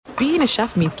being a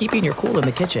chef means keeping your cool in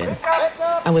the kitchen.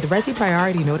 And with Resi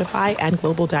Priority Notify and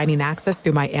Global Dining Access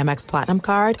through my Amex Platinum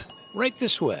card, right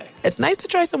this way. It's nice to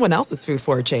try someone else's food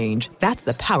for a change. That's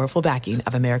the powerful backing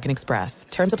of American Express.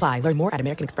 Terms apply. Learn more at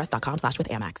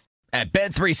americanexpress.com/withAmex. At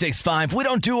Bet365, we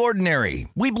don't do ordinary.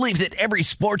 We believe that every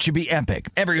sport should be epic.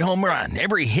 Every home run,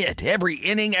 every hit, every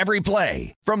inning, every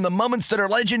play. From the moments that are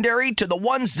legendary to the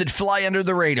ones that fly under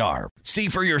the radar. See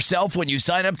for yourself when you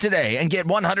sign up today and get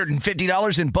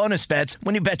 $150 in bonus bets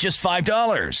when you bet just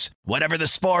 $5. Whatever the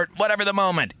sport, whatever the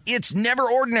moment, it's never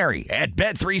ordinary at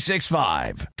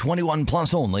Bet365. 21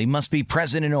 plus only. Must be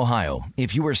present in Ohio.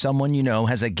 If you or someone you know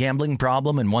has a gambling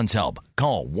problem and wants help,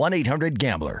 call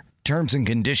 1-800-GAMBLER. Terms and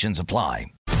conditions apply.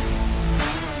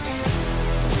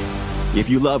 If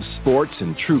you love sports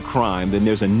and true crime, then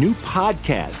there's a new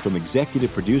podcast from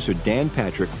executive producer Dan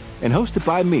Patrick and hosted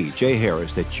by me, Jay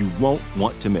Harris, that you won't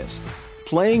want to miss.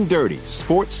 Playing Dirty: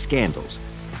 Sports Scandals.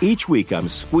 Each week, I'm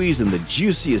squeezing the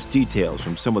juiciest details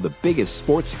from some of the biggest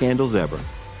sports scandals ever.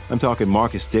 I'm talking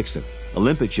Marcus Dixon,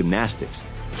 Olympic gymnastics,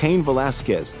 Cain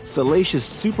Velasquez, salacious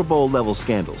Super Bowl-level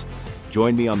scandals.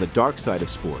 Join me on the dark side of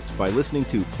sports by listening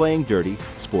to Playing Dirty: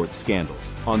 Sports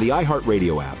Scandals on the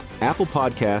iHeartRadio app, Apple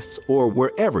Podcasts, or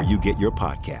wherever you get your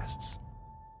podcasts.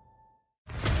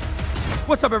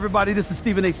 What's up, everybody? This is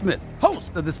Stephen A. Smith,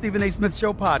 host of the Stephen A. Smith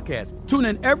Show podcast. Tune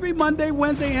in every Monday,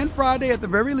 Wednesday, and Friday at the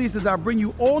very least as I bring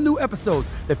you all new episodes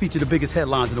that feature the biggest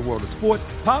headlines in the world of sports,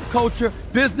 pop culture,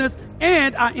 business,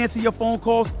 and I answer your phone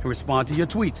calls and respond to your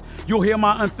tweets. You'll hear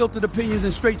my unfiltered opinions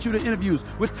and straight-shooter interviews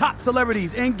with top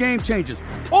celebrities and game changers.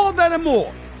 All that and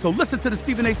more. So listen to the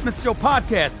Stephen A. Smith Show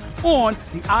podcast on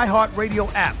the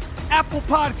iHeartRadio app, Apple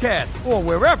Podcasts, or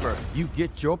wherever you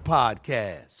get your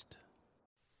podcast.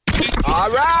 All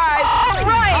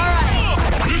right.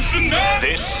 Listen up.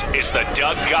 This is the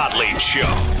Doug Gottlieb Show.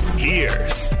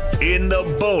 Here's In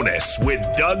the Bonus with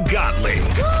Doug Gottlieb.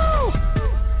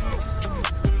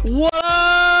 What up?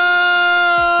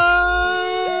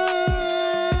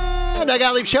 Doug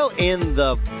Gottlieb Show in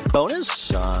the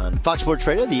bonus on Fox Sports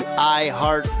Radio, the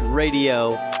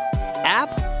iHeartRadio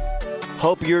app.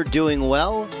 Hope you're doing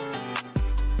well.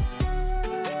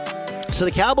 So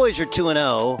the Cowboys are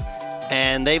 2-0,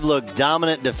 and they've looked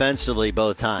dominant defensively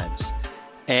both times.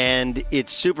 And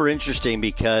it's super interesting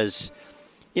because,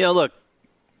 look,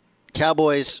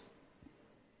 Cowboys,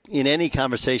 in any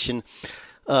conversation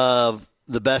of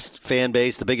the best fan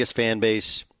base, the biggest fan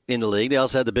base in the league. They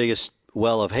also had the biggest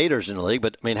well of haters in the league.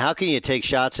 But, how can you take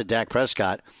shots at Dak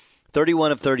Prescott?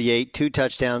 31 of 38, 2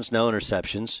 touchdowns, no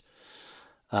interceptions.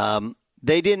 Tony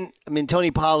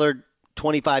Pollard,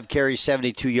 25 carries,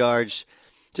 72 yards,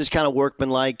 just kind of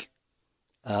workmanlike.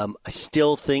 I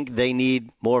still think they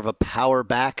need more of a power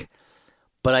back,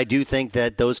 but I do think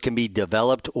that those can be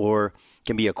developed or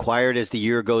can be acquired as the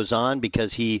year goes on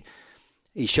because he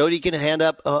showed he can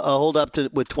hold up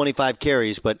with 25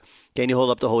 carries, but can you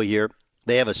hold up the whole year?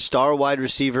 They have a star wide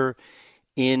receiver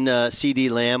in C.D.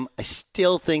 Lamb. I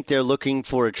still think they're looking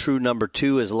for a true number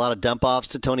 2. There's a lot of dump-offs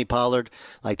to Tony Pollard.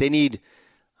 I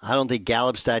don't think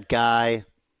Gallup's that guy.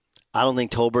 I don't think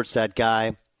Tolbert's that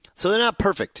guy. So they're not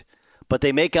perfect, but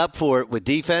they make up for it with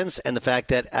defense and the fact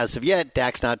that as of yet,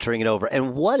 Dak's not turning it over.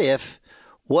 And what if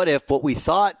what we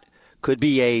thought could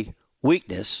be a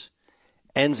weakness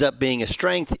ends up being a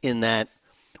strength in that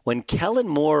when Kellen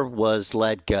Moore was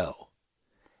let go,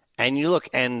 and you look,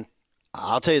 and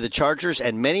I'll tell you, the Chargers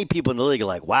and many people in the league are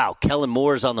like, wow, Kellen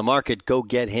Moore's on the market, go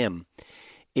get him.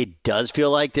 It does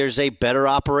feel like there's a better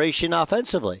operation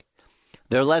offensively.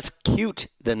 They're less cute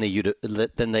than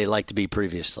they like to be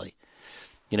previously.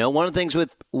 One of the things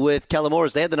with Kellen Moore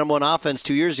is they had the number 1 offense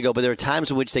 2 years ago, but there are times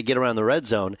in which they get around the red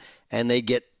zone and they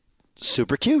get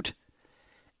super cute.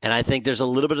 And I think there's a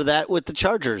little bit of that with the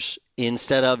Chargers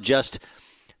instead of just,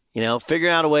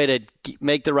 figuring out a way to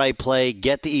make the right play,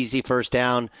 get the easy first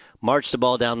down, march the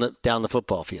ball down the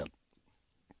football field.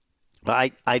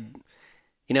 But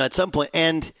at some point,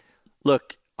 and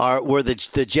look, where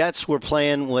the Jets were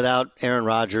playing without Aaron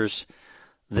Rodgers,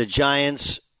 the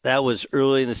Giants, that was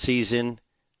early in the season,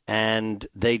 and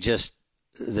the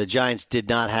Giants did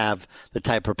not have the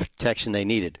type of protection they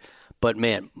needed. But,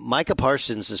 man, Micah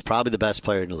Parsons is probably the best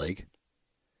player in the league.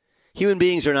 Human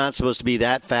beings are not supposed to be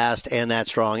that fast and that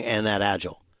strong and that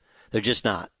agile. They're just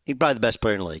not. He's probably the best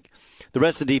player in the league. The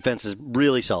rest of the defense is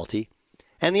really salty,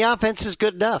 and the offense is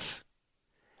good enough.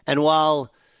 And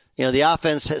while the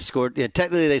offense has scored,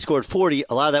 technically they scored 40,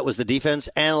 a lot of that was the defense,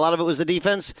 and a lot of it was the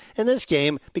defense in this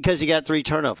game because you got 3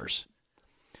 turnovers.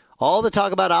 All the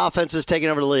talk about offenses taking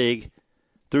over the league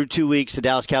through 2 weeks, the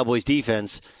Dallas Cowboys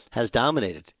defense has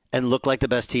dominated and looked like the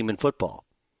best team in football.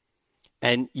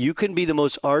 And you can be the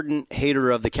most ardent hater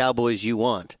of the Cowboys you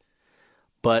want,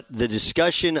 but the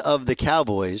discussion of the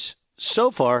Cowboys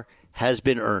so far has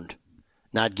been earned,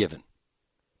 not given.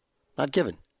 Not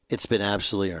given. It's been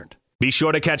absolutely earned. Be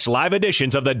sure to catch live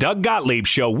editions of the Doug Gottlieb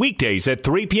Show weekdays at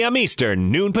 3 p.m.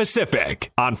 Eastern, noon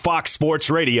Pacific, on Fox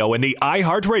Sports Radio and the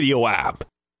iHeartRadio app.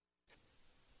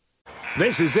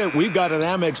 This is it. We've got an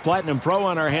Amex Platinum Pro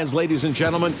on our hands, ladies and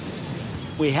gentlemen.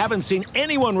 We haven't seen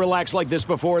anyone relax like this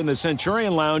before in the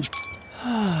Centurion Lounge.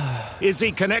 Is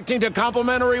he connecting to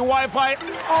complimentary Wi-Fi?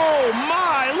 Oh,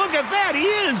 my. Look at that. He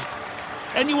is.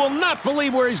 And you will not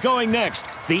believe where he's going next.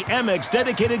 The Amex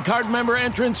dedicated card member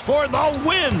entrance for the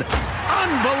win.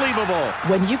 Unbelievable.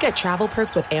 When you get travel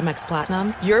perks with Amex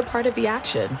Platinum, you're part of the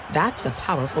action. That's the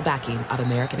powerful backing of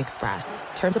American Express.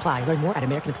 Terms apply. Learn more at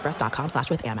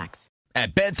americanexpress.com/withAmex.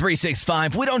 At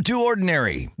Bet365, we don't do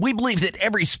ordinary. We believe that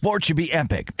every sport should be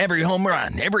epic. Every home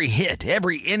run, every hit,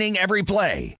 every inning, every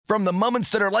play. From the moments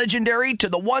that are legendary to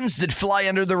the ones that fly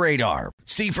under the radar.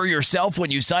 See for yourself when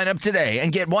you sign up today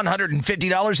and get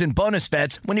 $150 in bonus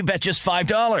bets when you bet just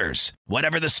 $5.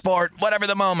 Whatever the sport, whatever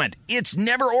the moment, it's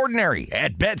never ordinary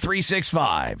at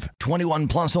Bet365. 21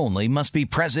 plus only. Must be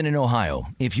present in Ohio.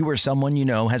 If you or someone you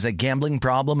know has a gambling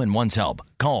problem and wants help,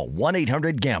 call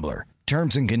 1-800-GAMBLER.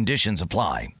 Terms and conditions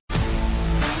apply.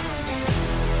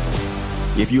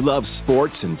 If you love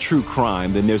sports and true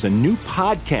crime, then there's a new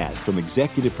podcast from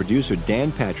executive producer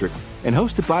Dan Patrick and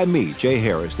hosted by me, Jay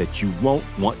Harris, that you won't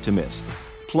want to miss.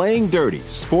 Playing Dirty: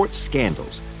 Sports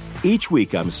Scandals. Each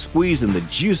week, I'm squeezing the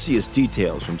juiciest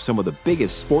details from some of the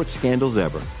biggest sports scandals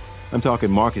ever. I'm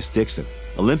talking Marcus Dixon,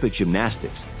 Olympic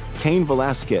gymnastics, Cain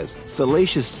Velasquez,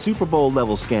 salacious Super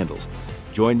Bowl-level scandals.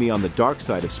 Join me on the dark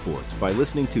side of sports by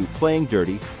listening to Playing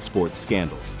Dirty: Sports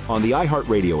Scandals on the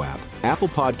iHeartRadio app, Apple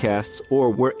Podcasts,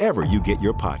 or wherever you get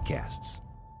your podcasts.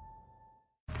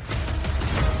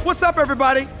 What's up,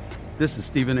 everybody? This is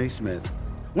Stephen A. Smith.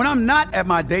 When I'm not at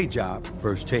my day job,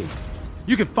 First Take,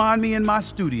 you can find me in my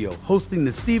studio hosting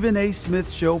the Stephen A.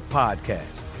 Smith Show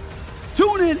podcast.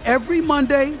 Tune in every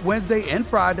Monday, Wednesday, and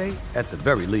Friday, at the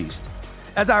very least,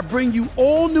 as I bring you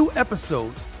all new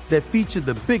episodes that feature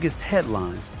the biggest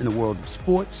headlines in the world of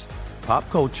sports, pop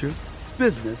culture,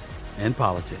 business, and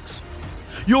politics.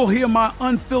 You'll hear my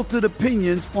unfiltered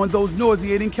opinions on those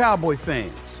nauseating Cowboy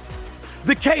fans,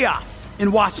 the chaos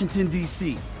in Washington,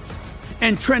 D.C.,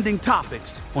 and trending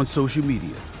topics on social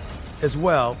media, as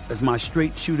well as my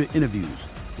straight shooter interviews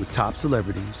with top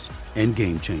celebrities and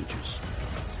game changers.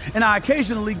 And I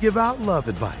occasionally give out love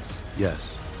advice.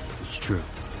 Yes, it's true.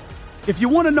 If you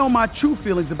want to know my true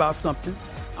feelings about something,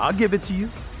 I'll give it to you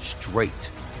straight.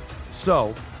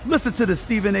 So, listen to the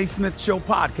Stephen A. Smith Show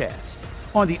podcast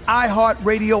on the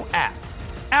iHeartRadio app,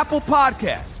 Apple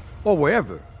Podcasts, or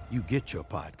wherever you get your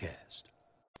podcast.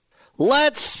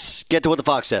 Let's get to what the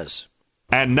Fox says.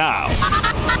 And now,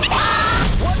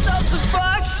 What does the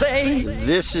Fox say?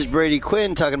 This is Brady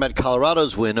Quinn talking about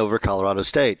Colorado's win over Colorado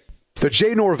State. The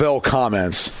Jay Norvell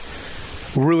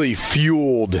comments really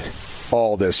fueled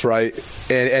all this, right?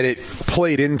 And it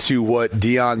played into what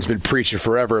Deion's been preaching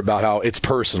forever about how it's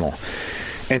personal.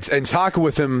 And talking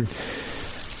with him,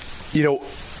 you know,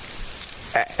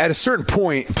 at a certain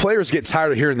point, players get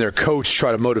tired of hearing their coach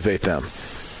try to motivate them.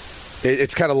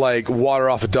 It's kind of like water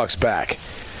off a duck's back.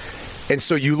 And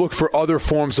so you look for other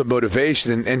forms of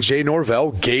motivation, and Jay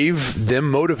Norvell gave them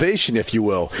motivation, if you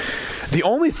will. The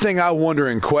only thing I wonder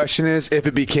and question is if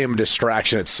it became a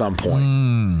distraction at some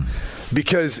point.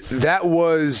 Because that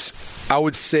was, I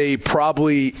would say,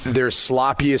 probably their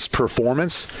sloppiest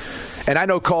performance. And I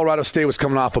know Colorado State was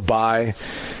coming off a bye,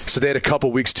 so they had a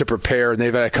couple weeks to prepare, and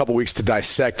they've had a couple weeks to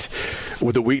dissect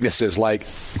with the weaknesses. Like,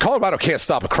 Colorado can't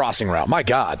stop a crossing route. My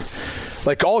God.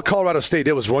 Like, all Colorado State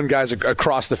did was run guys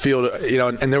across the field, you know,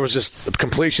 and there was just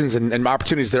completions and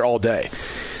opportunities there all day.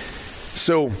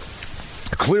 So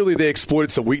clearly they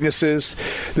exploited some weaknesses.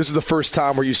 This is the first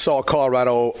time where you saw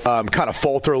Colorado kind of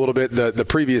falter a little bit. The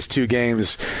previous two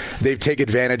games, they've taken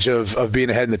advantage of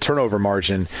being ahead in the turnover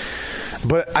margin.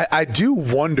 But I do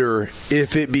wonder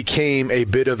if it became a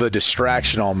bit of a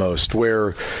distraction almost,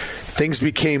 where things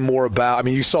became more about, I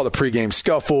mean, you saw the pregame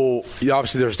scuffle.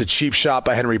 Obviously, there's the cheap shot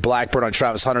by Henry Blackburn on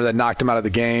Travis Hunter that knocked him out of the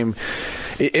game.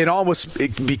 It almost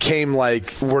became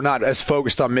like we're not as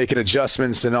focused on making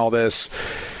adjustments and all this.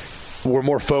 We're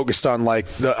more focused on like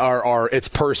our it's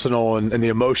personal and the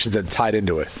emotions that tied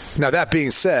into it. Now, that being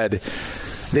said,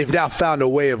 they've now found a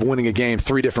way of winning a game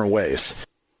 3 different ways,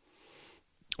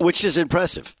 which is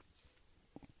impressive.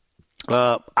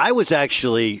 I was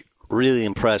actually really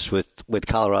impressed with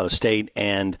Colorado State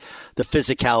and the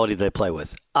physicality they play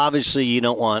with. Obviously, you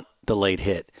don't want the late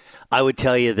hit. I would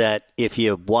tell you that if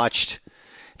you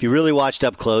really watched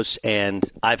up close, and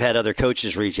I've had other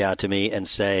coaches reach out to me and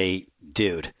say,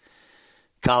 dude,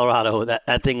 Colorado,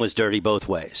 that thing was dirty both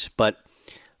ways. But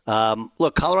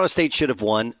look, Colorado State should have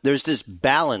won. There's this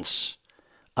balance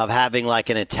of having like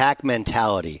an attack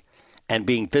mentality and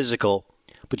being physical,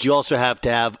 but you also have to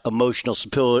have emotional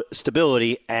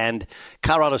stability, and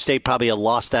Colorado State probably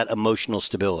lost that emotional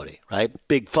stability, right?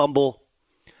 Big fumble,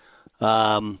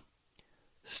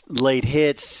 late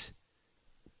hits,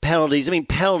 penalties. I mean,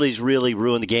 penalties really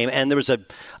ruined the game, and there was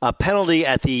a penalty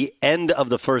at the end of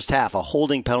the first half, a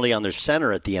holding penalty on their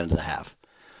center at the end of the half,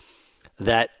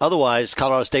 that otherwise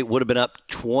Colorado State would have been up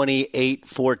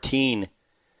 28-14,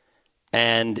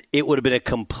 and it would have been a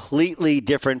completely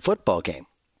different football game.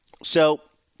 So,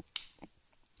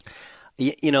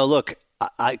 look,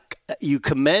 you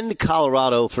commend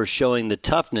Colorado for showing the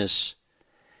toughness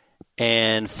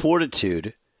and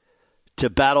fortitude to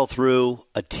battle through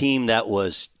a team that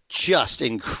was just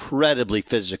incredibly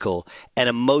physical and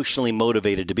emotionally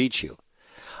motivated to beat you.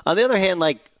 On the other hand,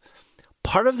 like,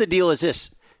 part of the deal is this.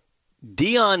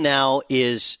 Deion now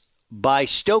is, by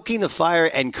stoking the fire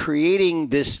and creating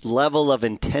this level of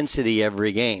intensity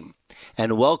every game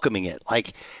and welcoming it,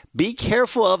 like, be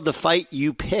careful of the fight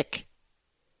you pick,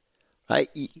 right?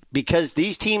 Because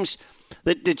these teams,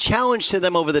 the challenge to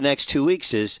them over the next 2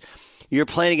 weeks is you're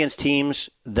playing against teams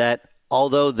that,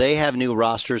 although they have new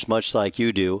rosters much like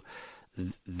you do,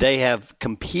 they have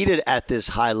competed at this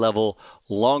high level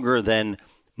longer than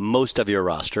most of your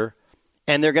roster,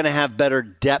 and they're going to have better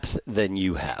depth than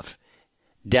you have,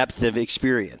 depth of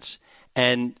experience.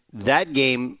 And that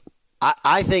game,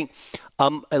 I think,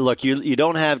 look, you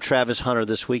don't have Travis Hunter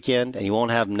this weekend, and you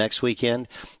won't have him next weekend.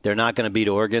 They're not going to beat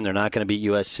Oregon. They're not going to beat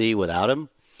USC without him.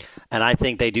 And I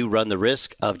think they do run the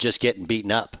risk of just getting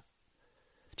beaten up.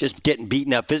 Just getting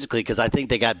beaten up physically, because I think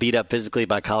they got beat up physically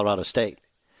by Colorado State.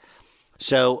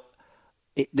 So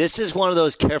this is one of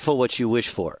those careful what you wish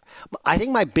for. I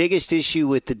think my biggest issue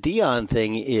with the Deion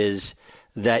thing is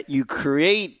that you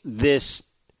create this,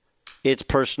 it's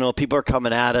personal, people are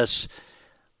coming at us,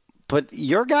 but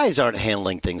your guys aren't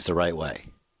handling things the right way.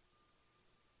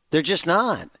 They're just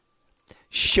not.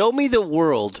 Show me the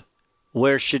world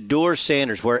where Shedeur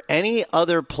Sanders, where any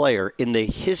other player in the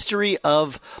history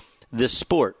of the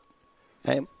sport,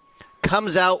 okay,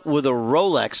 comes out with a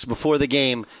Rolex before the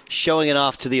game showing it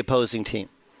off to the opposing team.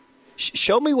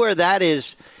 Show me where that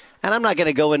is. And I'm not going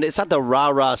to go into, it's not the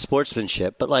rah-rah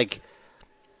sportsmanship, but like,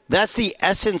 that's the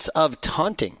essence of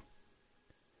taunting.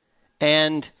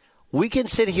 And we can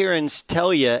sit here and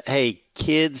tell you, hey,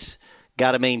 kids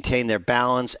got to maintain their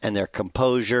balance and their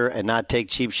composure and not take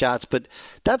cheap shots. But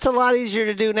that's a lot easier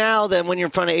to do now than when you're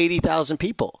in front of 80,000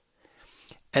 people.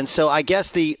 And so I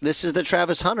guess this is the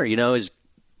Travis Hunter, is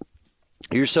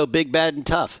you're so big, bad, and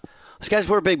tough. Those guys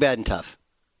were big, bad, and tough.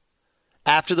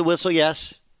 After the whistle,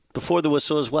 yes. Before the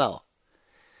whistle as well.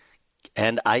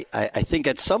 And I think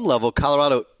at some level,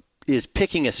 Colorado is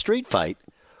picking a street fight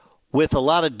with a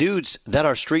lot of dudes that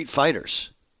are street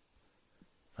fighters.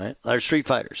 Right? Are street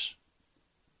fighters.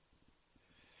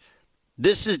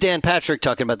 This is Dan Patrick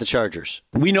talking about the Chargers.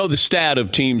 We know the stat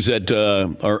of teams that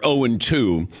are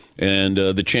 0-2 and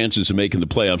the chances of making the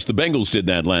playoffs. The Bengals did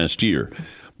that last year.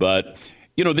 But,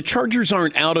 the Chargers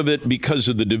aren't out of it because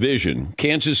of the division.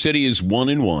 Kansas City is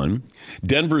 1-1.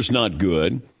 Denver's not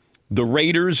good. The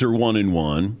Raiders are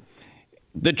 1-1.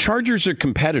 The Chargers are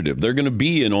competitive. They're going to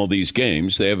be in all these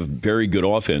games. They have a very good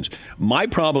offense. My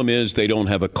problem is they don't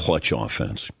have a clutch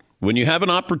offense. When you have an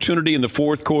opportunity in the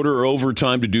fourth quarter or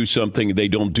overtime to do something, they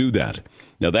don't do that.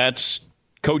 Now, that's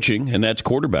coaching and that's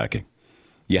quarterbacking.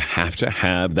 You have to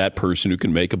have that person who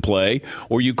can make a play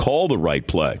or you call the right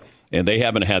play. And they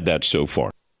haven't had that so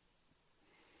far.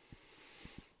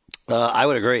 I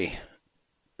would agree.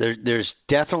 There's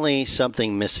definitely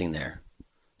something missing there.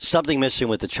 Something missing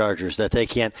with the Chargers that they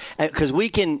can't. Because we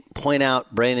can point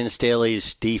out Brandon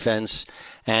Staley's defense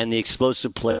and the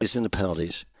explosive plays and the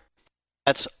penalties.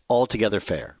 That's altogether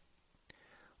fair.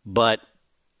 But,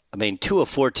 2 of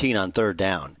 14 on third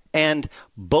down. And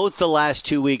both the last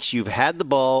 2 weeks, you've had the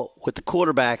ball with the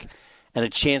quarterback and a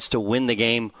chance to win the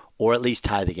game or at least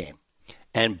tie the game.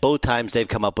 And both times they've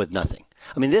come up with nothing.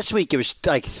 This week it was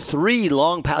like 3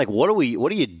 long passes. Like, what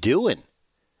are you doing?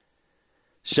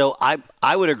 So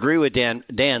I would agree with Dan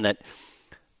that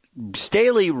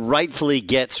Staley rightfully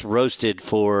gets roasted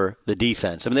for the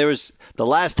defense. There was the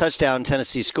last touchdown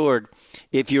Tennessee scored.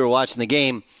 If you were watching the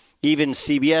game, even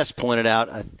CBS pointed out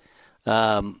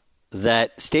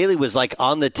that Staley was like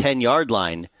on the 10-yard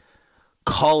line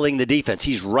calling the defense.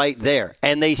 He's right there.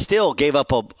 And they still gave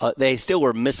up they still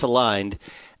were misaligned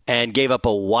and gave up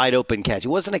a wide-open catch. It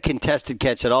wasn't a contested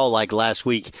catch at all like last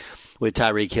week with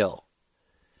Tyreek Hill.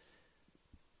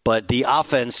 But the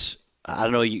offense, I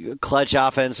don't know, clutch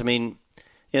offense, I mean,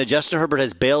 Justin Herbert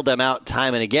has bailed them out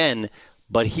time and again,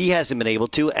 but he hasn't been able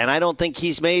to, and I don't think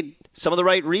he's made some of the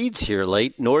right reads here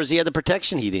late, nor has he had the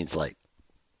protection he needs late.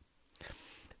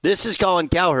 This is Colin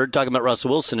Cowherd talking about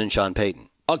Russell Wilson and Sean Payton.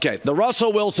 Okay, the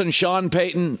Russell Wilson-Sean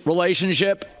Payton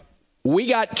relationship, we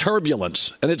got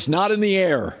turbulence, and it's not in the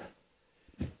air.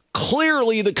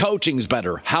 Clearly the coaching's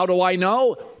better. How do I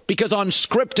know? Because on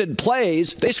scripted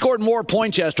plays, they scored more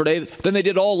points yesterday than they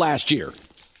did all last year.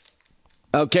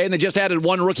 Okay, and they just added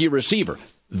one rookie receiver.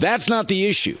 That's not the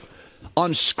issue.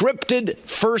 On scripted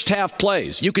first-half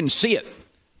plays, you can see it.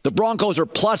 The Broncos are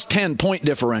plus 10 point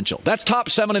differential. That's top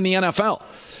 7 in the NFL.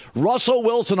 Russell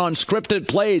Wilson on scripted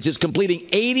plays is completing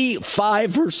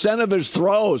 85% of his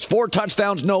throws, 4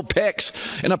 touchdowns, no picks,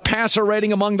 and a passer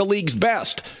rating among the league's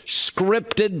best.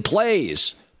 Scripted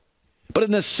plays. But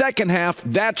in the second half,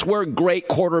 that's where great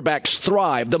quarterbacks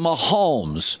thrive. The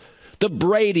Mahomes, the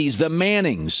Bradys, the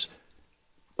Mannings.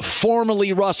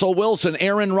 Formerly Russell Wilson,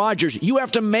 Aaron Rodgers, you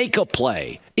have to make a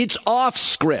play. It's off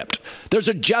script. There's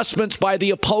adjustments by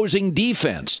the opposing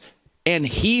defense. And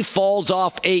he falls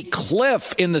off a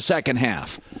cliff in the second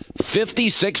half.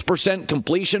 56%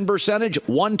 completion percentage,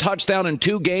 1 touchdown in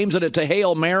 2 games, and it's a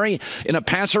Hail Mary in a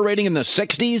passer rating in the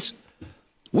 60s.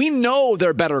 We know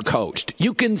they're better coached.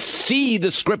 You can see the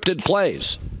scripted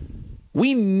plays.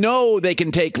 We know they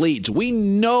can take leads. We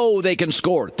know they can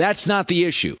score. That's not the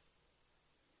issue.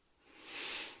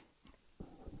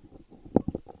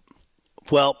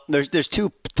 Well, there's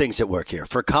 2 things at work here.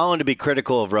 For Colin to be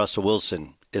critical of Russell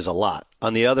Wilson is a lot.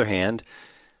 On the other hand,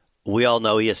 we all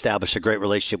know he established a great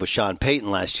relationship with Sean Payton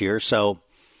last year, so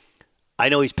I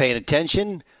know he's paying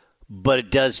attention, but it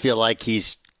does feel like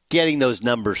he's getting those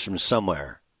numbers from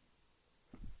somewhere,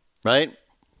 right?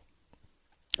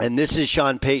 And this is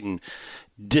Sean Payton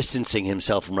distancing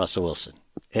himself from Russell Wilson.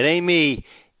 It ain't me,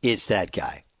 it's that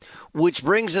guy. Which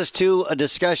brings us to a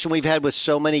discussion we've had with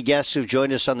so many guests who've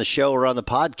joined us on the show or on the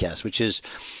podcast, which is,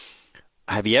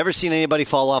 have you ever seen anybody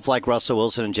fall off like Russell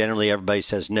Wilson? And generally everybody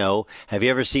says no. Have you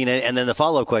ever seen it? And then the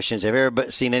follow-up question is, have you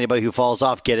ever seen anybody who falls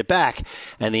off get it back?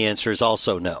 And the answer is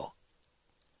also no.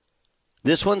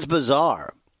 This one's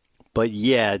bizarre. But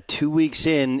yeah, 2 weeks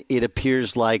in, it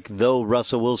appears like though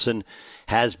Russell Wilson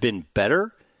has been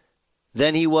better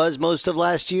than he was most of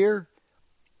last year,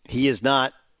 he is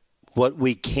not what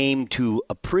we came to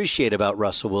appreciate about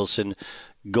Russell Wilson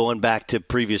going back to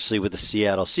previously with the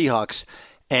Seattle Seahawks.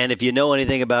 And if you know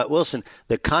anything about Wilson,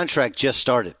 the contract just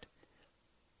started.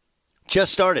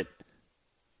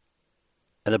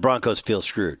 And the Broncos feel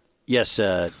screwed. Yes,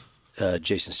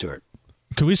 Jason Stewart.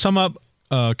 Can we sum up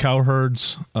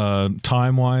Cowherd's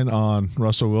timeline on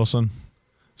Russell Wilson?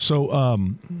 So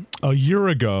a year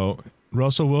ago,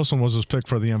 Russell Wilson was his pick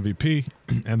for the MVP,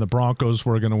 and the Broncos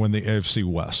were going to win the AFC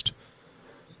West.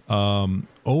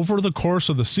 Over the course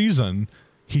of the season,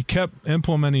 he kept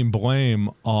implementing blame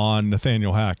on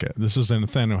Nathaniel Hackett. This is a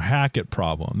Nathaniel Hackett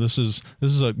problem. This is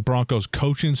a Broncos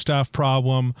coaching staff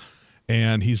problem,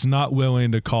 and he's not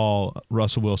willing to call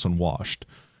Russell Wilson washed.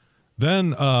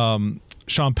 Then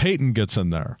Sean Payton gets in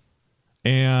there,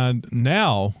 and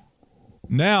now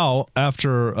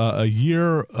after a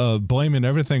year of blaming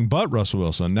everything but Russell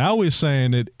Wilson, now he's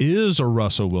saying it is a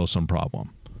Russell Wilson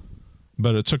problem,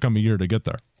 but it took him a year to get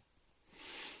there.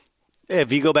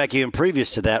 If you go back even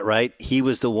previous to that, right, he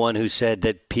was the one who said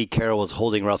that Pete Carroll was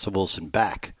holding Russell Wilson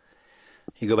back.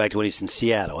 You go back to when he's in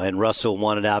Seattle, and Russell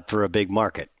wanted out for a big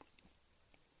market.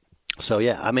 So,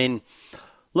 yeah, I mean,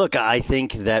 look, I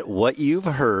think that what you've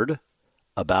heard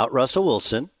about Russell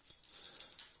Wilson,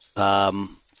 and,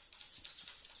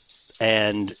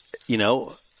 you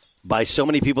know, by so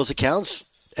many people's accounts,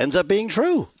 ends up being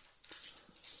true.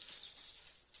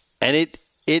 And it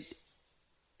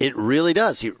really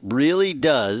does. It really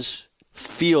does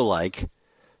feel like,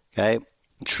 okay, it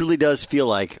truly does feel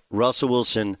like Russell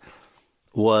Wilson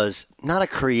was not a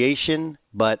creation,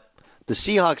 but the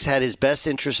Seahawks had his best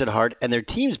interest at heart and their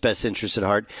team's best interest at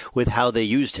heart with how they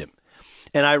used him.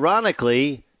 And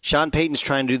ironically, Sean Payton's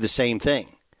trying to do the same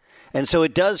thing. And so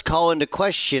it does call into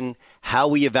question how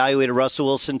we evaluated Russell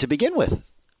Wilson to begin with.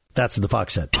 That's what the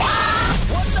Fox said.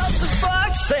 What does the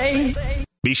Fox say?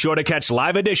 Be sure to catch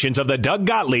live editions of the Doug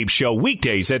Gottlieb Show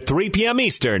weekdays at 3 p.m.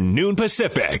 Eastern, noon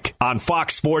Pacific, on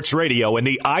Fox Sports Radio and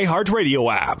the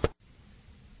iHeartRadio app.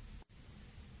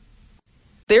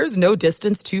 There's no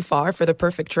distance too far for the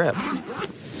perfect trip.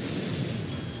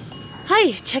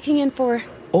 Hi, checking in for...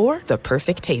 Or the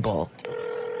perfect table.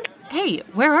 Hey,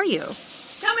 where are you?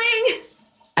 Coming!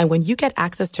 And when you get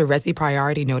access to Resi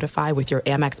Priority Notify with your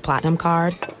Amex Platinum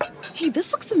card... Hey,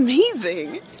 this looks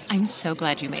amazing. I'm so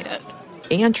glad you made it.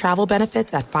 And travel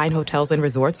benefits at fine hotels and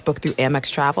resorts booked through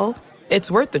Amex Travel, it's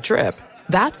worth the trip.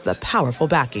 That's the powerful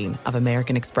backing of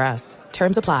American Express.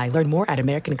 Terms apply. Learn more at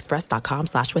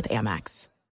americanexpress.com/withAmex.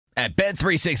 At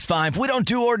Bet365, we don't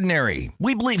do ordinary.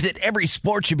 We believe that every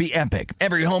sport should be epic.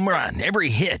 Every home run, every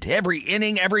hit, every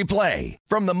inning, every play.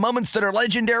 From the moments that are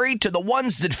legendary to the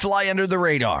ones that fly under the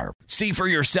radar. See for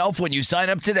yourself when you sign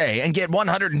up today and get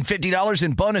 $150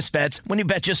 in bonus bets when you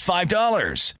bet just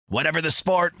 $5. Whatever the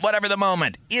sport, whatever the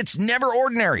moment, it's never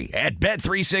ordinary at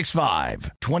Bet365.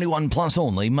 21 plus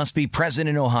only. Must be present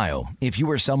in Ohio. If you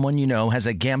or someone you know has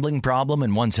a gambling problem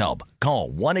and wants help, call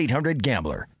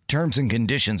 1-800-GAMBLER. Terms and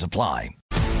conditions apply.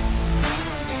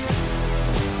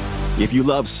 If you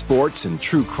love sports and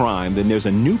true crime, then there's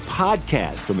a new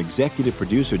podcast from executive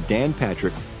producer Dan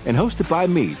Patrick and hosted by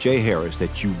me, Jay Harris,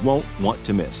 that you won't want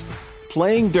to miss.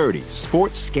 Playing Dirty: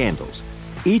 Sports Scandals.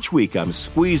 Each week, I'm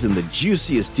squeezing the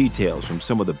juiciest details from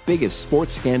some of the biggest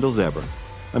sports scandals ever.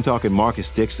 I'm talking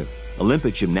Marcus Dixon,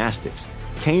 Olympic gymnastics,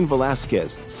 Cain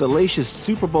Velasquez, salacious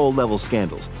Super Bowl-level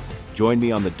scandals. Join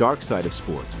me on the dark side of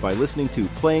sports by listening to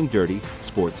Playing Dirty: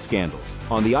 Sports Scandals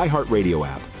on the iHeartRadio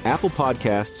app, Apple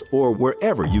Podcasts, or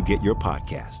wherever you get your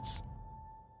podcasts.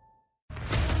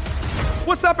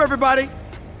 What's up, everybody?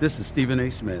 This is Stephen A.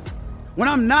 Smith. When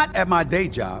I'm not at my day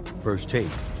job, First Take,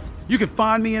 you can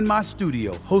find me in my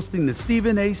studio hosting the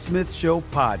Stephen A. Smith Show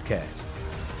podcast.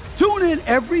 Tune in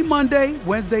every Monday,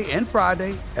 Wednesday, and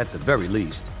Friday, at the very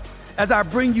least, as I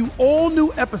bring you all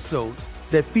new episodes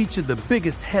that feature the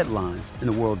biggest headlines in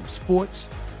the world of sports,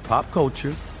 pop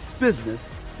culture, business,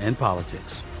 and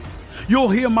politics. You'll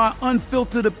hear my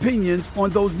unfiltered opinions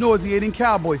on those nauseating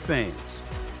Cowboy fans,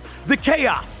 the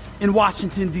chaos in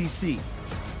Washington, D.C.,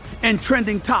 and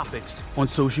trending topics on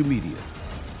social media,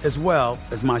 as well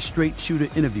as my straight-shooter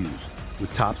interviews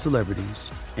with top celebrities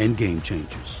and game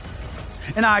changers.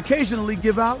 And I occasionally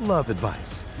give out love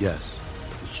advice. Yes,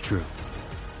 it's true.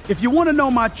 If you want to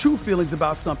know my true feelings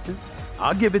about something,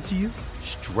 I'll give it to you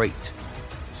straight.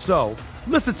 So,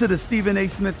 listen to the Stephen A.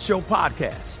 Smith Show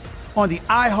podcast on the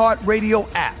iHeartRadio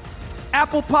app,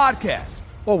 Apple Podcasts,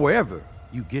 or wherever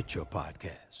you get your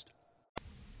podcast.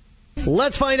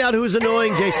 Let's find out who's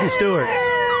annoying Jason Stewart.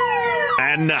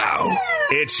 And now,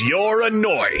 it's your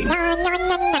annoying.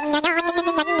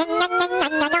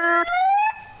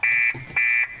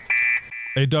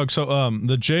 Hey, Doug, so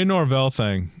the Jay Norvell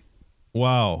thing,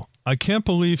 wow. I can't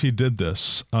believe he did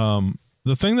this.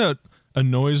 The thing that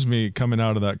annoys me coming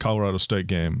out of that Colorado State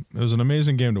game, it was an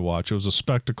amazing game to watch. It was a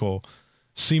spectacle.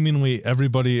 Seemingly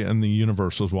everybody in the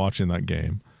universe was watching that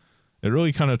game. It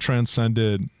really kind of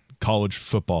transcended college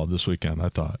football this weekend, I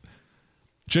thought.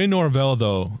 Jay Norvell,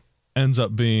 though, ends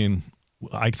up being,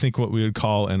 I think, what we would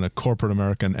call in a corporate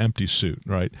American empty suit,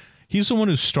 right? He's the one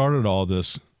who started all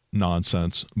this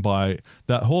nonsense by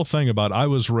that whole thing about I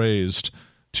was raised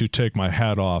to take my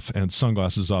hat off and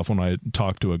sunglasses off when I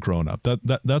talk to a grown-up.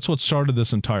 That's what started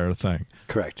this entire thing.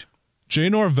 Correct. Jay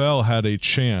Norvell had a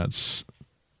chance,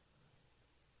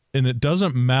 and it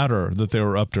doesn't matter that they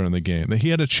were up during the game. He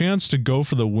had a chance to go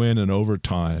for the win in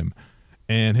overtime,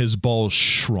 and his balls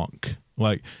shrunk.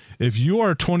 Like, if you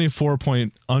are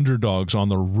 24-point underdogs on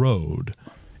the road,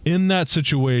 in that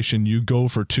situation, you go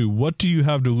for two. What do you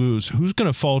have to lose? Who's going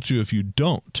to fault you if you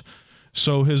don't?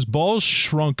 So his balls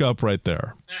shrunk up right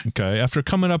there, okay? After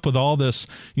coming up with all this,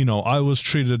 I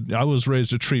was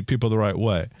raised to treat people the right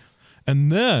way. And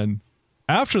then,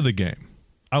 after the game,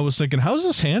 I was thinking, how's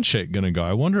this handshake going to go?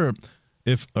 I wonder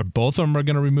if both of them are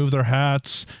going to remove their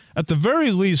hats. At the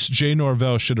very least, Jay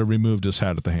Norvell should have removed his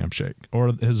hat at the handshake,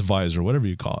 or his visor, whatever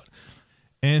you call it.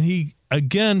 And he,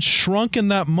 again, shrunk in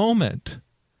that moment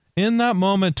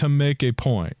to make a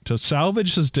point, to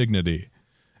salvage his dignity.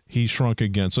 He shrunk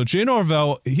again. So Jay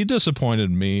Norvell, he disappointed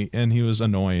me, and he was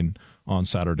annoying on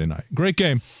Saturday night. Great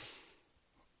game.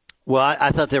 Well,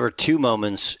 I thought there were two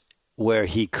moments where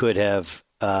he could have,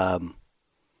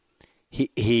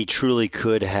 he truly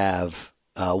could have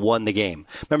won the game.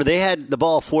 Remember, they had the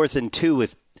ball 4th and 2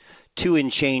 with 2 and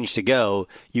change to go.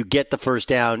 You get the first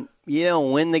down. You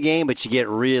don't win the game, but you get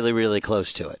really, really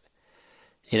close to it.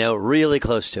 Really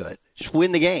close to it. Just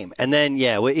win the game. And then,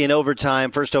 in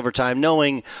overtime, first overtime,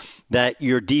 knowing that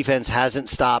your defense hasn't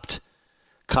stopped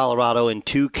Colorado in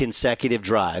 2 consecutive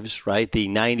drives, right? The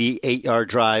 98-yard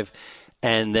drive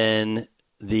and then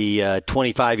the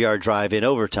 25-yard drive in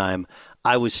overtime.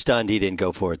 I was stunned he didn't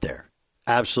go for it there.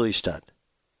 Absolutely stunned.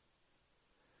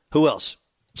 Who else?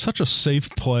 Such a safe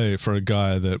play for a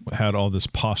guy that had all this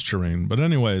posturing. But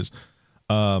anyways,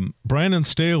 Brandon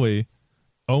Staley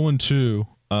 0-2.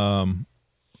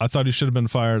 I thought he should have been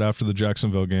fired after the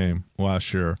Jacksonville game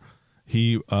last year.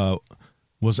 He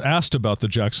was asked about the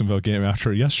Jacksonville game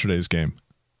after yesterday's game.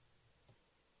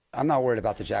 I'm not worried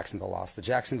about the Jacksonville loss. The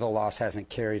Jacksonville loss hasn't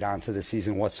carried on to the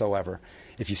season whatsoever.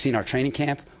 If you've seen our training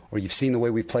camp or you've seen the way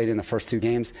we've played in the first 2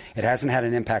 games, it hasn't had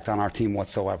an impact on our team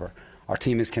whatsoever. Our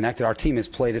team is connected. Our team has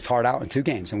played its heart out in 2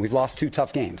 games, and we've lost 2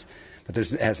 tough games. But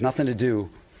it has nothing to do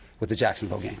with the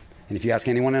Jacksonville game. And if you ask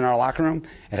anyone in our locker room,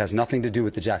 it has nothing to do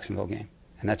with the Jacksonville game.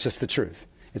 And that's just the truth.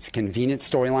 It's a convenient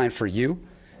storyline for you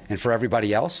and for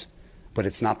everybody else, but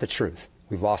it's not the truth.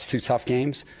 We've lost 2 tough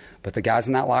games, but the guys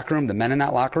in that locker room, the men in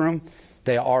that locker room,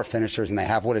 they are finishers and they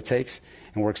have what it takes,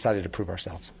 and we're excited to prove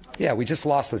ourselves. Yeah, we just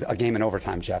lost a game in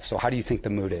overtime, Jeff. So how do you think the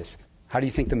mood is? How do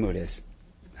you think the mood is?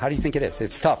 How do you think it is?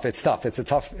 It's tough. It's tough. It's a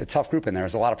tough group in there.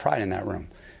 There's a lot of pride in that room,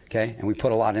 okay? And we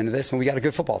put a lot into this, and we got a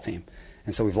good football team.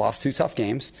 And so we've lost 2 tough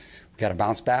games. We've got to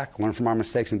bounce back, learn from our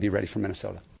mistakes, and be ready for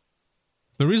Minnesota.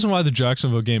 The reason why the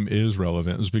Jacksonville game is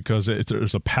relevant is because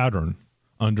there's a pattern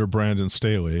under Brandon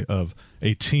Staley of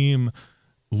a team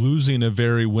losing a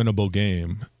very winnable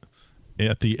game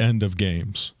at the end of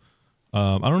games.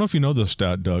 I don't know if you know this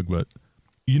stat, Doug, but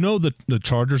you know that the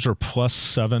Chargers are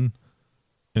 +7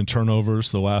 in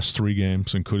turnovers the last 3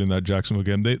 games, including that Jacksonville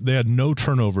game. They had no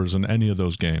turnovers in any of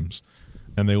those games,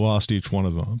 and they lost each one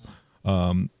of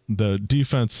them. The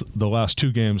defense the last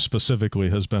 2 games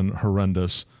specifically has been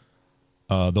horrendous.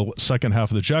 The second half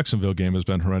of the Jacksonville game has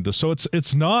been horrendous. So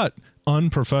it's not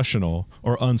unprofessional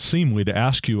or unseemly to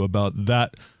ask you about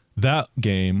that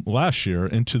game last year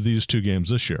into these 2 games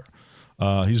this year.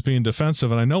 He's being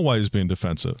defensive, and I know why he's being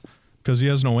defensive, because he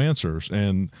has no answers.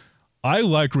 And I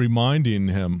like reminding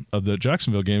him of the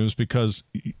Jacksonville games because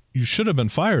you should have been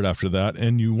fired after that,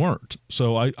 and you weren't.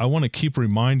 So I want to keep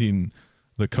reminding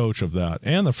the coach of that,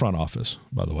 and the front office,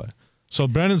 by the way. So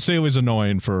Brandon Staley's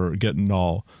annoying for getting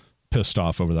all pissed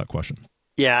off over that question.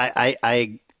 Yeah,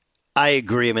 I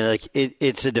agree. I mean, like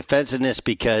it's a defensiveness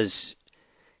because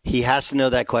he has to know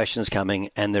that question's coming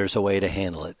and there's a way to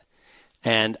handle it.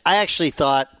 And I actually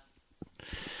thought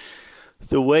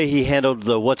the way he handled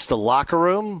what's the locker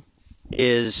room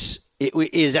is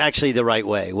actually the right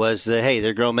way. Was hey,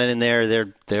 they're grown men in there.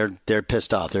 They're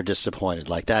pissed off. They're disappointed.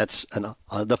 Like that's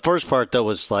the first part though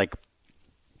was like.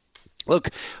 Look,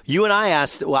 you and I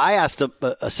asked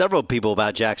several people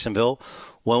about Jacksonville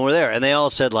when we're there, and they all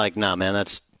said, like, nah, man,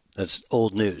 that's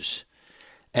old news.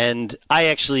 And I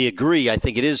actually agree. I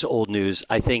think it is old news.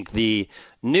 I think the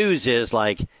news is,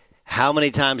 like, how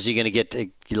many times are you going to get to,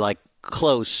 like,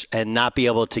 close and not be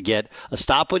able to get a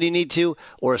stop when you need to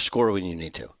or a score when you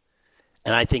need to?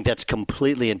 And I think that's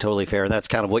completely and totally fair, and that's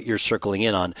kind of what you're circling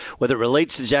in on. Whether it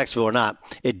relates to Jacksonville or not,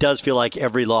 it does feel like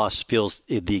every loss feels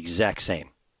the exact same.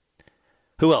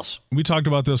 Who else? We talked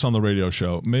about this on the radio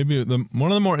show. Maybe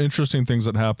one of the more interesting things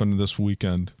that happened this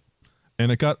weekend,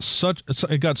 and it got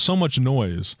so much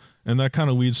noise, and that kind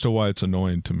of leads to why it's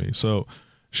annoying to me. So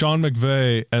Sean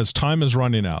McVay, as time is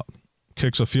running out,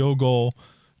 kicks a field goal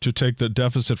to take the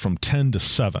deficit from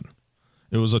 10-7.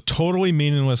 It was a totally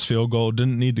meaningless field goal.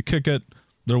 Didn't need to kick it.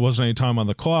 There wasn't any time on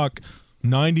the clock.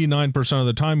 99% of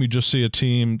the time, you just see a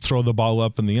team throw the ball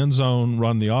up in the end zone,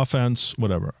 run the offense,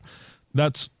 whatever.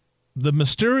 That's the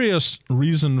mysterious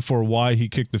reason for why he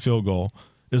kicked the field goal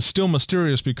is still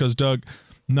mysterious because, Doug,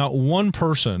 not one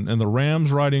person in the Rams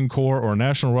writing corps or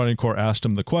National writing corps asked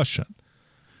him the question.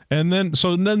 And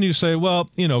then you say, well,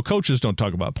 coaches don't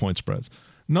talk about point spreads.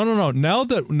 No. Now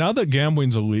that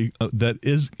gambling's that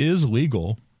is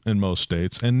legal in most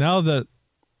states, and now that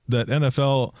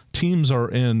NFL teams are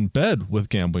in bed with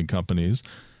gambling companies,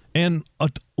 and a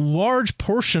large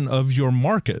portion of your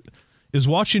market is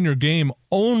watching your game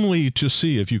only to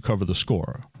see if you cover the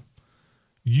score.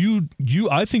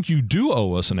 I think you do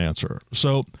owe us an answer.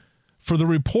 So for the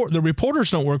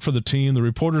reporters don't work for the team. The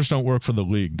reporters don't work for the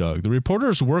league, Doug. The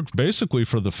reporters work basically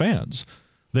for the fans.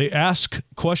 They ask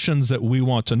questions that we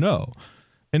want to know.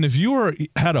 And if you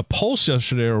had a pulse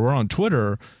yesterday or were on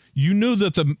Twitter, you knew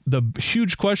that the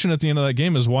huge question at the end of that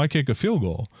game is why kick a field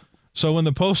goal? So in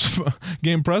the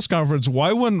post-game press conference,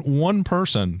 why wouldn't one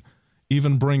person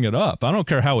even bring it up? I don't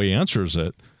care how he answers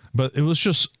it, but it was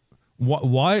just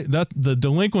why that the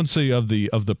delinquency of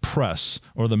the press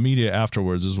or the media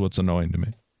afterwards is what's annoying to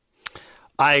me.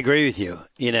 I agree with you,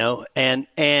 and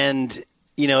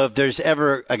if there's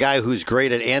ever a guy who's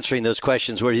great at answering those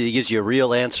questions where he gives you a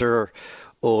real answer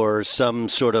or some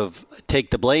sort of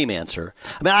take the blame answer.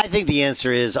 I mean, I think the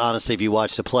answer is, honestly, if you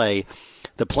watch the play,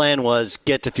 the plan was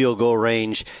get to field goal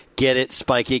range, get it,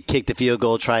 spike it, kick the field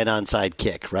goal, try an onside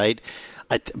kick, right?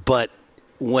 But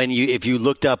if you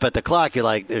looked up at the clock, you're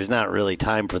like, there's not really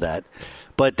time for that.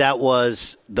 but that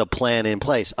was the plan in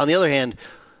place. On the other hand,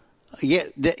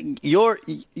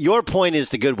 your point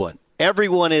is the good one.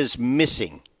 Everyone is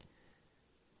missing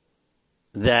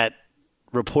that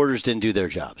reporters didn't do their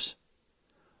jobs,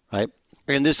 right?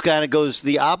 And this kind of goes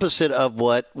the opposite of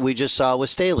what we just saw with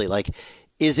Staley. Like,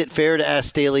 is it fair to ask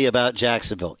Staley about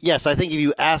Jacksonville? Yes, I think if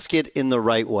you ask it in the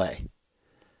right way.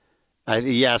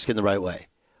 You ask in the right way.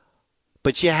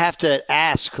 But you have to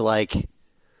ask, like,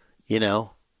 you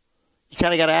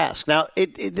kind of got to ask. Now,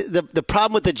 the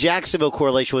problem with the Jacksonville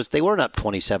correlation was they weren't up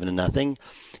 27-0.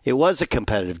 It was a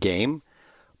competitive game,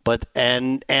 but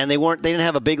and they didn't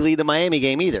have a big lead in the Miami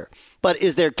game either. But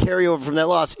is there carryover from that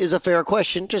loss? Is a fair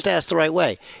question. Just ask the right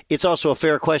way. It's also a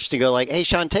fair question to go like, hey,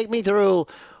 Sean, take me through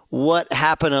what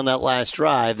happened on that last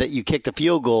drive that you kicked a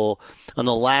field goal on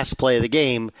the last play of the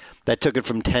game that took it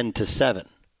from 10-7.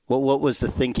 What was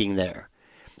the thinking there?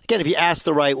 Again, if you ask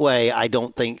the right way, I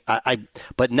don't think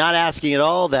but not asking at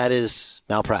all, that is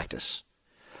malpractice.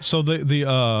 So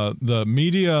the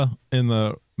media in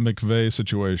the McVay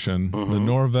situation, the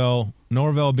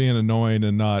Norvell being annoying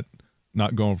and not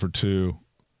going for two,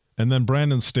 and then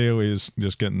Brandon Staley is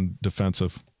just getting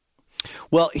defensive.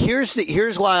 Well,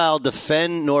 here's why I'll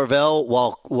defend Norvell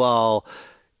while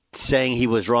saying he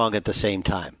was wrong at the same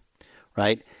time,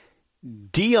 right?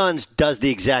 Deion's does the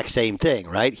exact same thing,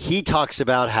 right? He talks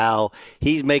about how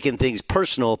he's making things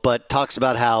personal, but talks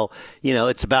about how,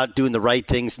 it's about doing the right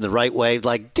things in the right way.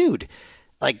 Like, dude,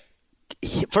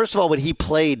 first of all, when he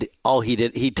played, all he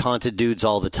did, he taunted dudes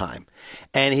all the time.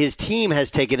 And his team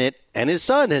has taken it, and his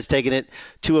son has taken it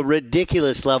to a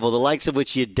ridiculous level, the likes of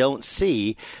which you don't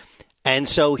see. And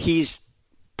so he's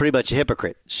pretty much a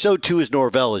hypocrite. So too is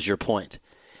Norvell, is your point.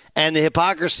 And the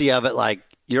hypocrisy of it, like,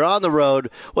 you're on the road,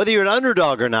 whether you're an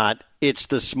underdog or not, it's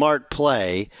the smart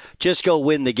play. Just go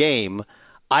win the game.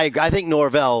 I think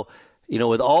Norvell,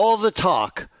 with all the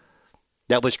talk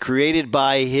that was created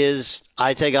by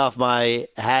I take off my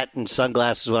hat and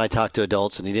sunglasses when I talk to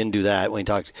adults, and he didn't do that when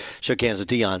he shook hands with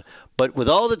Deion. But with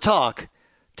all the talk,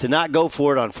 to not go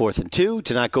for it on 4th and 2,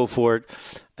 to not go for it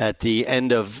at the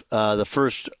end of the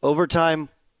first overtime,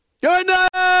 you're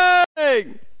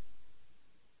nothing!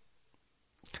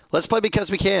 Let's play because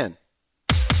we can.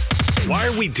 Why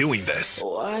are we doing this?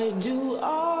 Why do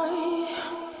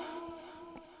I?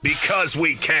 Because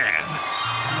we can.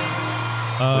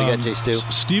 What do you got, Jay Stu?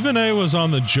 Stephen A. was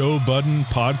on the Joe Budden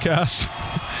podcast,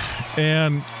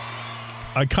 and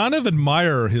I kind of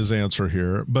admire his answer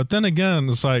here. But then again,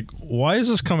 it's like, why is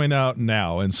this coming out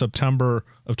now in September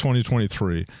of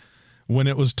 2023 when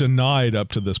it was denied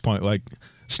up to this point? Like,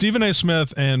 Stephen A.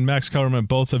 Smith and Max Kellerman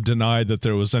both have denied that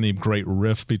there was any great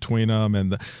rift between them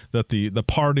and that the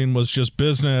parting was just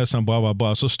business and blah, blah,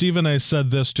 blah. So Stephen A.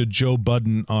 said this to Joe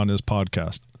Budden on his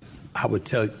podcast. I would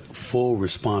take full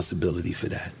responsibility for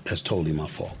that. That's totally my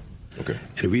fault. Okay.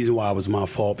 And the reason why it was my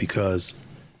fault, because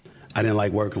I didn't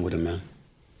like working with him, man.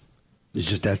 It's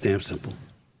just that damn simple.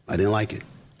 I didn't like it.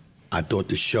 I thought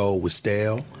the show was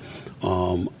stale.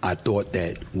 I thought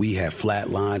that we had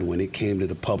flatlined when it came to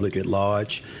the public at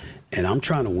large, and I'm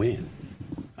trying to win.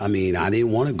 I mean, I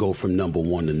didn't want to go from number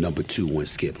 1 to number 2 when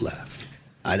Skip left.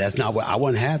 That's not what I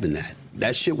wasn't having that.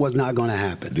 That shit was not going to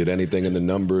happen. Did anything in the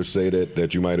numbers say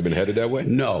that you might have been headed that way?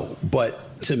 No,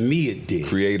 but to me it did.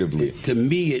 Creatively? To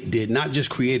me it did, not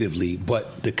just creatively,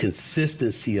 but the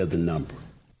consistency of the number.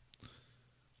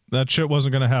 That shit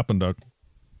wasn't going to happen, Doug.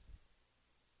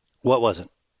 What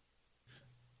wasn't?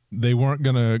 They weren't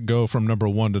going to go from number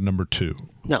 1 to number 2.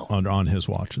 No. On his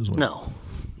watch as well. No.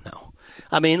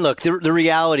 I mean, look, the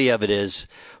reality of it is,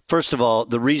 first of all,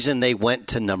 the reason they went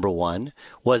to number 1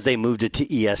 was they moved it to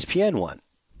ESPN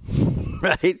 1.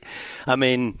 Right? I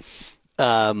mean,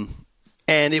 and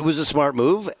it was a smart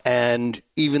move. And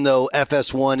even though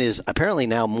FS1 is apparently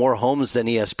now more homes than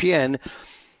ESPN,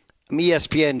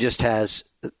 ESPN just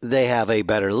they have a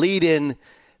better lead-in.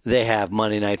 They have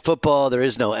Monday Night Football. There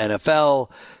is no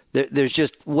NFL. There's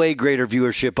just way greater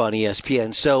viewership on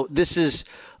ESPN. So this is,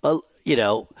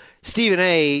 Stephen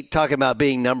A. talking about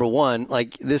being number 1.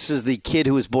 Like, this is the kid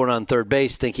who was born on third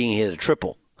base thinking he hit a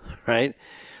triple, right?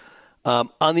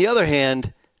 On the other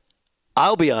hand,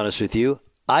 I'll be honest with you.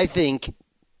 I think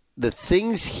the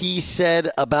things he said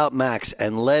about Max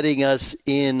and letting us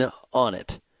in on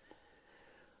it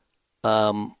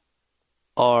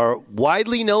are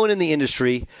widely known in the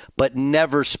industry, but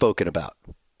never spoken about.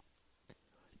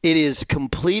 It is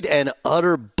complete and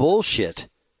utter bullshit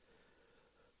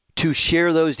to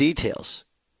share those details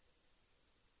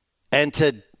and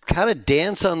to kind of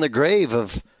dance on the grave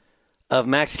of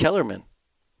Max Kellerman,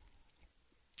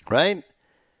 right?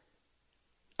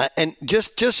 And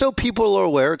just so people are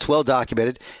aware, it's well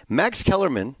documented, Max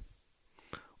Kellerman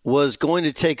was going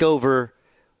to take over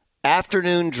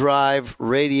afternoon drive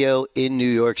radio in New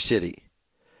York City,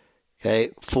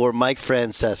 okay, for Mike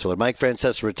Francesa. When Mike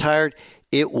Francesa retired,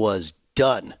 it was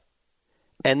done.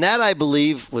 And that, I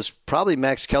believe, was probably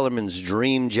Max Kellerman's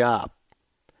dream job.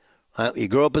 He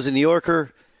grew up as a New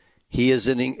Yorker. He's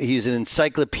an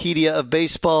encyclopedia of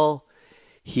baseball.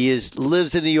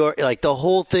 Lives in New York. Like, the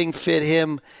whole thing fit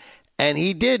him. And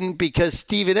he didn't because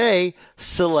Stephen A.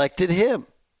 selected him.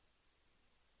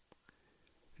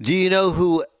 Do you know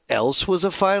who else was a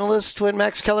finalist when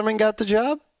Max Kellerman got the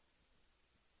job?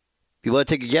 You want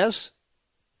to take a guess?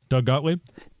 Doug Gottlieb?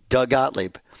 Doug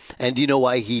Gottlieb. And do you know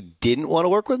why he didn't want to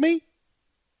work with me?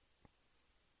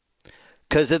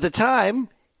 Because at the time,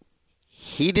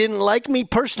 he didn't like me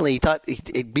personally. He thought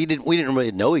we didn't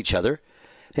really know each other.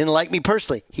 He didn't like me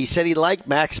personally. He said he liked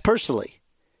Max personally.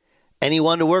 And he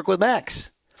wanted to work with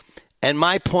Max. And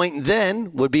my point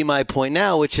then would be my point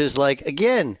now, which is like,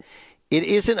 again, it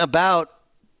isn't about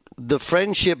the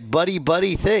friendship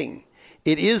buddy-buddy thing.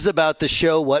 It is about the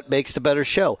show, what makes the better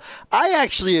show. I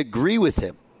actually agree with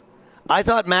him. I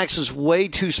thought Max was way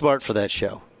too smart for that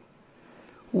show.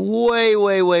 Way,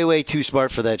 way, way, way too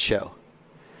smart for that show.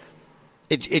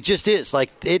 It just is.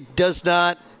 Like, it is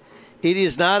not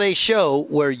a show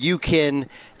where you can,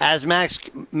 as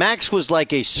Max was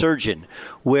like a surgeon,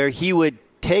 where he would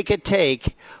take a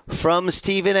take from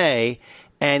Stephen A.,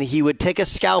 and he would take a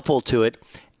scalpel to it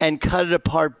and cut it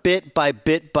apart bit by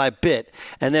bit by bit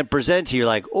and then present to you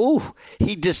like, oh,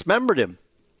 he dismembered him.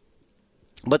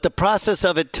 But the process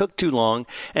of it took too long,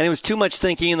 and it was too much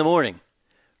thinking in the morning,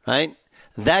 right?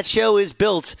 That show is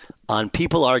built on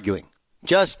people arguing,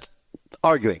 just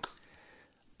arguing,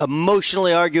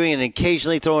 emotionally arguing, and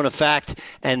occasionally throwing a fact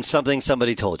and something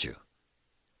somebody told you.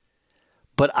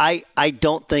 But I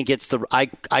don't think it's I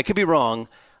could be wrong.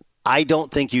 I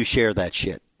don't think you share that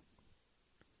shit,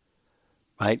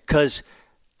 right? Because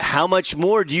how much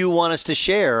more do you want us to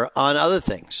share on other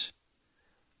things,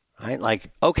 right?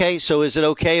 Like, okay, so is it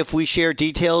okay if we share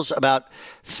details about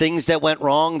things that went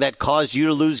wrong that caused you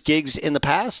to lose gigs in the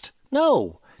past?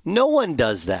 No one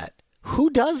does that. Who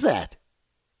does that?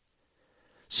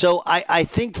 So I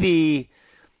think the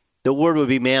word would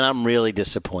be, man, I'm really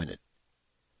disappointed.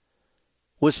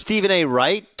 Was Stephen A.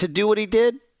 right to do what he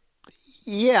did?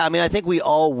 Yeah, I mean, I think we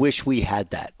all wish we had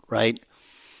that, right?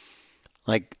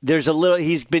 Like,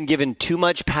 he's been given too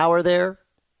much power there,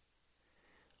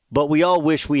 but we all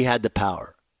wish we had the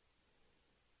power.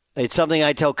 It's something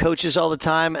I tell coaches all the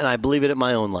time, and I believe it in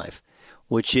my own life,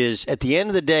 which is, at the end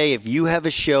of the day, if you have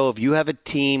a show, if you have a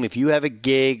team, if you have a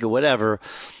gig or whatever,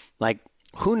 like,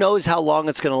 who knows how long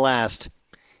it's going to last?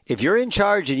 If you're in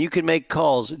charge and you can make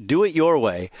calls, do it your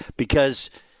way,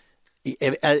 because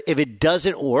if it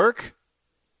doesn't work,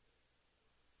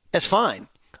 that's fine.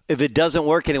 If it doesn't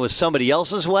work and it was somebody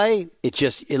else's way,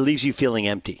 it leaves you feeling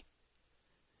empty.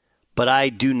 But I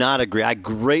do not agree. I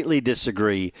greatly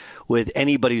disagree with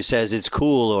anybody who says it's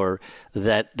cool or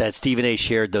that Stephen A.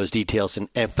 shared those details and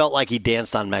it felt like he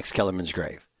danced on Max Kellerman's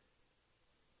grave.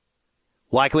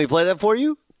 Why can we play that for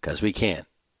you? Because we can.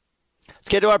 Let's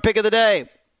get to our pick of the day.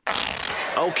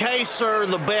 Okay, sir,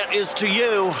 the bet is to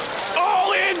you.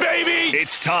 All in, baby!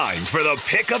 It's time for the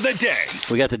pick of the day.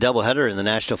 We got the doubleheader in the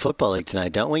National Football League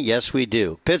tonight, don't we? Yes, we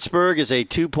do. Pittsburgh is a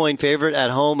 2-point favorite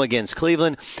at home against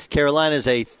Cleveland. Pittsburgh is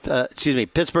a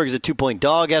 2-point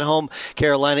dog at home.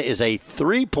 Carolina is a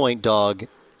 3-point dog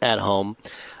at home.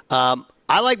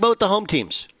 I like both the home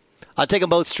teams. I'll take them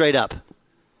both straight up.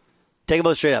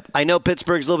 I know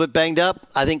Pittsburgh's a little bit banged up.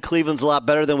 I think Cleveland's a lot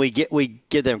better than we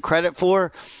give them credit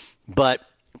for. But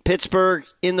Pittsburgh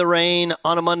in the rain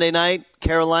on a Monday night,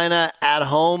 Carolina at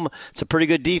home. It's a pretty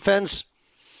good defense.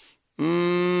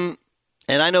 And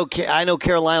I know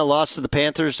Carolina lost to the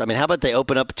Panthers. I mean, how about they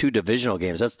open up 2 divisional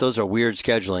games? Those are weird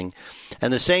scheduling.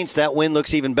 And the Saints, that win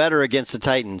looks even better against the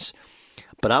Titans.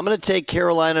 But I'm going to take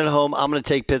Carolina at home. I'm going to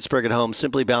take Pittsburgh at home.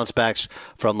 Simply bounce backs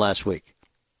from last week.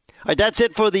 All right, that's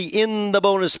it for the In the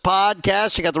Bonus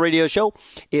podcast. Check out the radio show.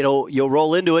 You'll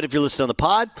roll into it if you're listening on the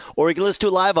pod, or you can listen to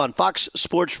it live on Fox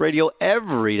Sports Radio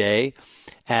every day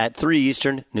at 3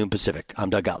 Eastern, noon Pacific.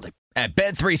 I'm Doug Gottlieb. At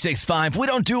Bet365, we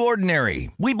don't do ordinary.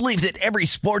 We believe that every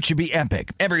sport should be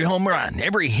epic. Every home run,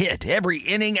 every hit, every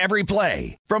inning, every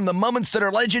play. From the moments that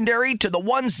are legendary to the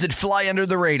ones that fly under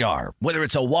the radar. Whether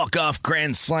it's a walk-off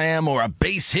grand slam or a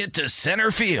base hit to center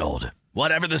field.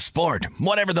 Whatever the sport,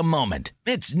 whatever the moment,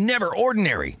 it's never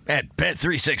ordinary at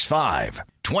Bet365.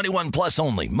 21 plus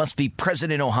only. Must be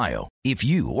present in Ohio. If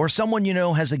you or someone you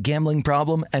know has a gambling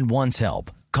problem and wants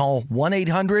help, call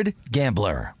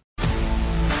 1-800-GAMBLER.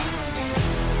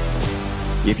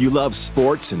 If you love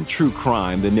sports and true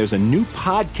crime, then there's a new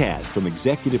podcast from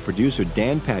executive producer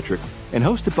Dan Patrick and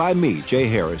hosted by me, Jay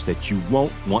Harris, that you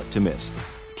won't want to miss.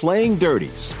 Playing Dirty: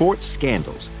 Sports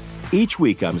Scandals. Each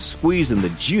week, I'm squeezing the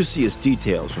juiciest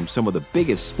details from some of the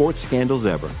biggest sports scandals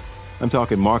ever. I'm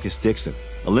talking Marcus Dixon,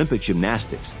 Olympic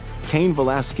gymnastics, Cain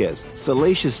Velasquez,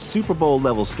 salacious Super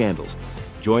Bowl-level scandals.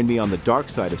 Join me on the dark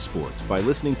side of sports by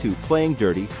listening to Playing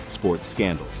Dirty: Sports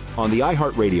Scandals on the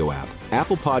iHeartRadio app,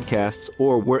 Apple Podcasts,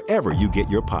 or wherever you get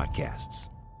your podcasts.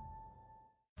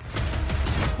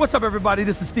 What's up, everybody?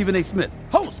 This is Stephen A. Smith,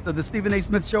 host of the Stephen A.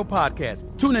 Smith Show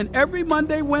podcast. Tune in every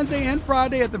Monday, Wednesday, and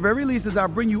Friday at the very least as I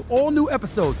bring you all new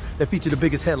episodes that feature the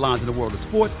biggest headlines in the world of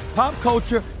sports, pop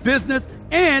culture, business,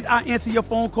 and I answer your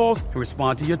phone calls and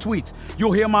respond to your tweets.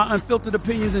 You'll hear my unfiltered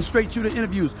opinions and straight-shooter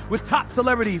interviews with top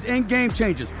celebrities and game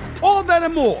changers. All that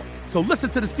and more. So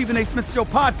listen to the Stephen A. Smith Show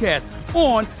podcast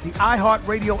on the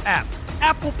iHeartRadio app,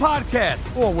 Apple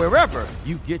Podcasts, or wherever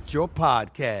you get your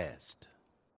podcast.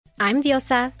 I'm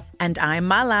Diosa. And I'm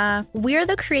Mala. We're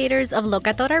the creators of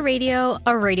Locatora Radio,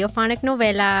 a radiophonic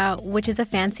novela, which is a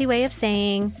fancy way of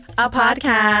saying a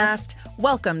podcast.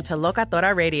 Welcome to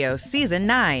Locatora Radio Season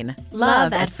 9.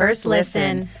 Love at First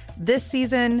Listen. This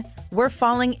season, we're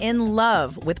falling in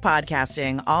love with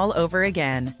podcasting all over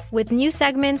again. With new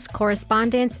segments,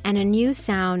 correspondence, and a new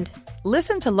sound.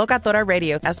 Listen to Locatora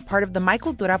Radio as part of the My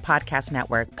Cultura Podcast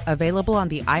Network, available on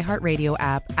the iHeartRadio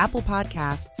app, Apple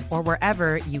Podcasts, or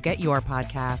wherever you get your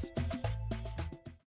podcasts.